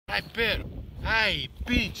Ay, perro. Ay,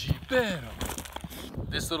 pinche perro.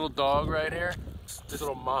 This little dog right here, this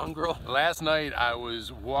little mongrel. Last night I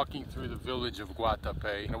was walking through the village of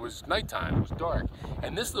Guatape and it was nighttime, it was dark.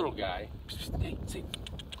 And this little guy,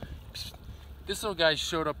 this little guy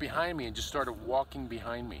showed up behind me and just started walking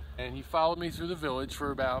behind me. And he followed me through the village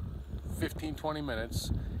for about 15-20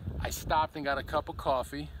 minutes. I stopped and got a cup of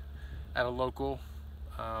coffee at a local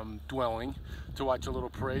dwelling to watch a little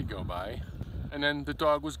parade go by. And then the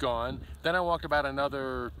dog was gone. Then I walked about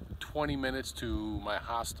another 20 minutes to my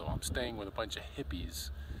hostel. I'm staying with a bunch of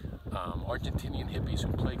hippies, Argentinian hippies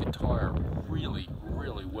who play guitar really,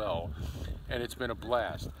 really well. And it's been a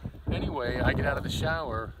blast. Anyway, I get out of the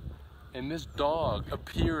shower and this dog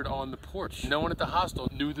appeared on the porch. No one at the hostel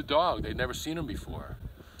knew the dog. They'd never seen him before.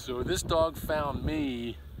 So this dog found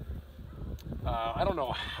me. I don't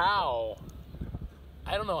know how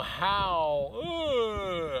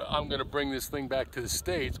I'm gonna bring this thing back to the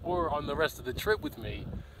States or on the rest of the trip with me.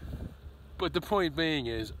 But the point being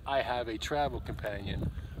is I have a travel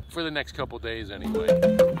companion for the next couple days anyway.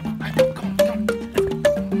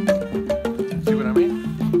 See what I mean?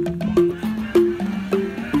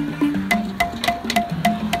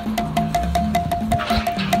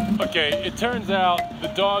 Okay, it turns out the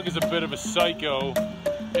dog is a bit of a psycho.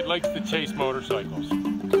 It likes to chase motorcycles.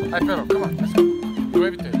 Ay, perro, come on, let's go.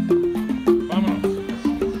 Muévete. Vámonos.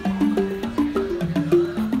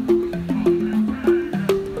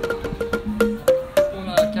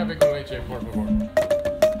 Una café con leche, por favor.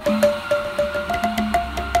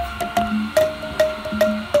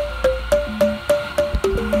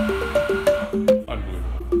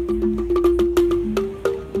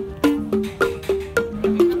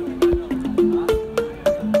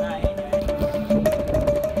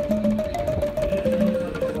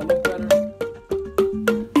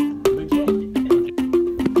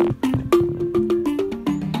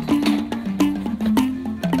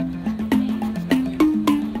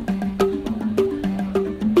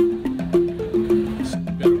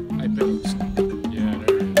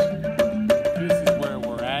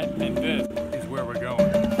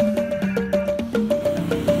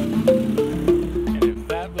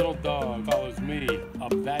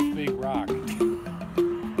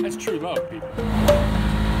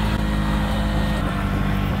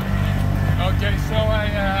 Okay, so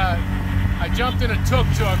I jumped in a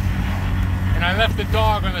tuk-tuk and I left the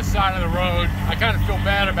dog on the side of the road. I kind of feel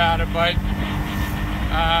bad about it, but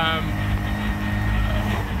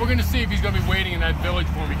we're gonna see if he's gonna be waiting in that village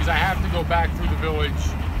for me because I have to go back through the village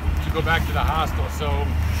to go back to the hostel. So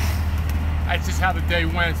that's just how the day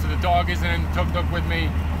went. So the dog isn't in the tuk-tuk with me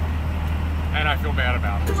and I feel bad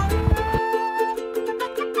about it.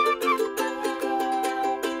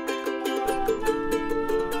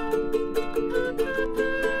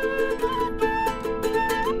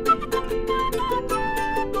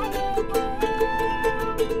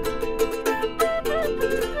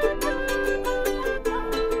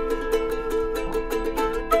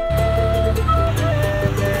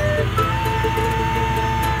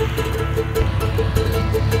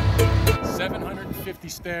 750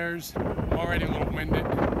 stairs. I'm already a little winded.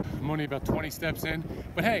 I'm only about 20 steps in,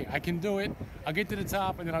 but hey, I can do it. I'll get to the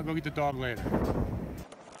top and then I'll go get the dog later.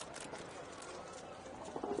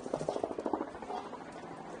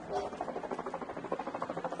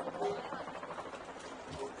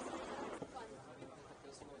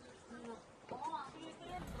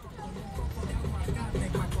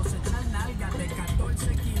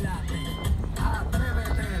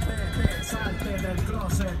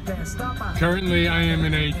 Currently, I am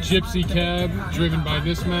in a gypsy cab driven by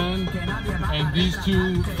this man and these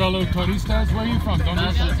two fellow turistas. Where are you from? Don't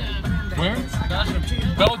ask me. Where?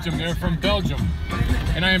 Belgium. Belgium. They're from Belgium.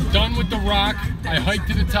 And I am done with the rock. I hiked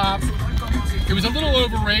to the top. It was a little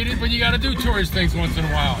overrated, but you got to do tourist things once in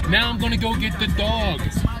a while. Now I'm going to go get the dog,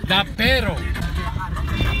 the perro.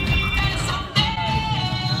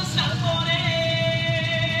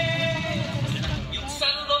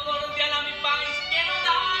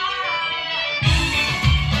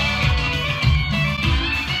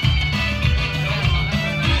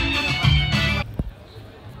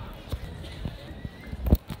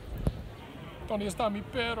 ¿Dónde está mi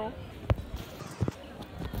perro?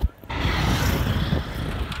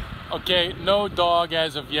 Okay, no dog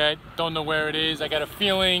as of yet. Don't know where it is. I got a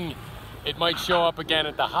feeling it might show up again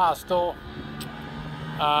at the hostel.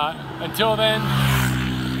 Until then,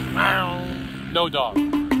 no dog.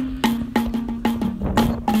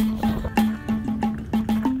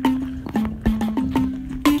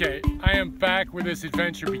 Okay, I am back where this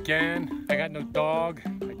adventure began. I got no dog.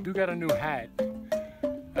 I do got a new hat.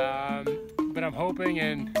 But I'm hoping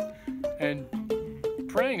and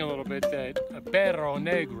praying a little bit that a perro,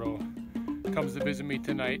 negro comes to visit me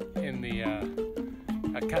tonight in the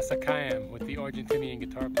Casa Cayam with the Argentinian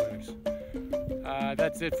guitar players.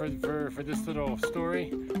 That's it for this little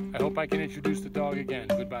story. I hope I can introduce the dog again.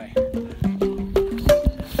 Goodbye.